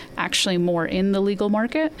once it's actually more in the legal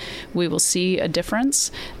market, we will see a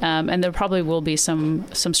difference, and there probably will be some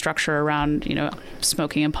structure around,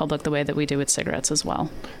 smoking in public the way that we do with cigarettes as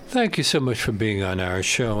well. Thank you so much for being on our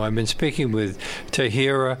show. I've been speaking with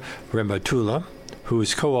Tahira Rehmatullah, who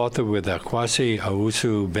is co-author with Akwasi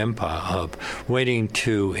Awusu Bempa of Waiting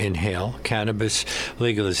to Inhale, Cannabis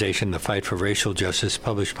Legalization, The Fight for Racial Justice,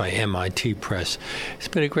 published by MIT Press. It's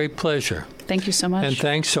been a great pleasure. Thank you so much. And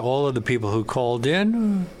thanks to all of the people who called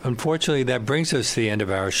in. Unfortunately, that brings us to the end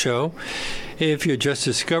of our show. If you're just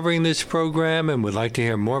discovering this program and would like to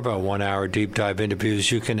hear more about 1-hour deep dive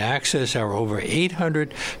interviews, you can access our over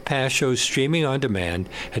 800 past shows streaming on demand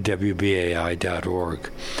at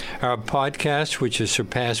WBAI.org. Our podcast, which has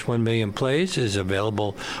surpassed 1 million plays, is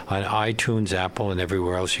available on iTunes, Apple, and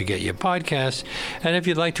everywhere else you get your podcasts. And if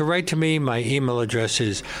you'd like to write to me, my email address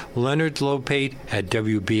is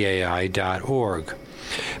leonardlopate@WBAI.org.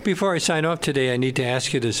 Before I sign off today, I need to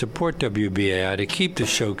ask you to support WBAI to keep the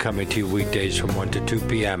show coming to you weekdays from 1 to 2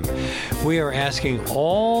 p.m. We are asking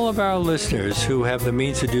all of our listeners who have the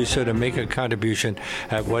means to do so to make a contribution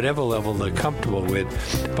at whatever level they're comfortable with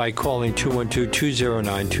by calling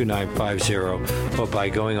 212-209-2950 or by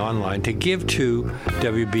going online to give to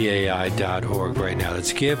WBAI.org right now.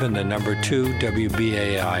 That's give and the number 2,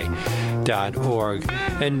 WBAI.org.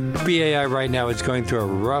 And BAI right now is going through a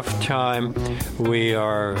rough time. We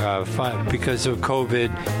are, because of COVID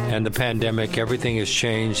and the pandemic, everything has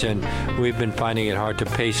changed, and we've been finding it hard to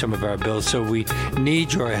pay some of our bills. So we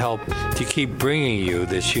need your help to keep bringing you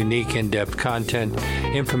this unique, in-depth content,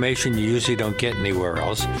 information you usually don't get anywhere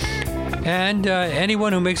else. And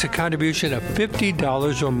anyone who makes a contribution of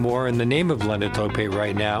 $50 or more in the name of Leonard Lopate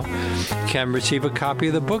right now can receive a copy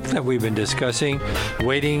of the book that we've been discussing,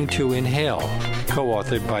 Waiting to Inhale,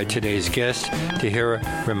 co-authored by today's guest, Tahira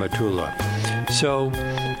Rehmatullah. So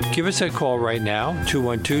give us a call right now,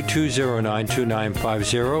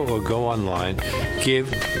 212-209-2950, or go online, give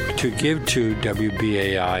to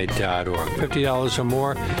WBAI.org. $50 or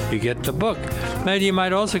more, you get the book. And you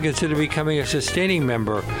might also consider becoming a sustaining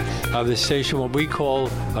member of the station, what we call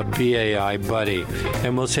a BAI buddy.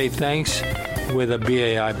 And we'll say thanks with a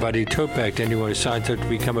BAI buddy tote bag to anyone who signs up to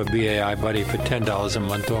become a BAI buddy for $10 a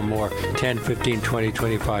month or more, $10, $15, $20,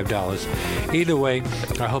 $25. Either way,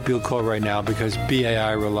 I hope you'll call right now because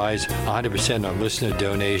BAI relies 100% on listener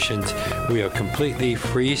donations. We are completely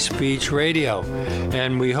free speech radio.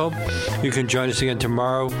 And we hope you can join us again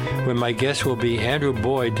tomorrow when my guest will be Andrew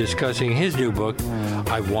Boyd discussing his new book,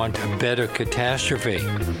 I Want a Better Catastrophe.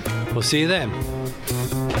 We'll see you then.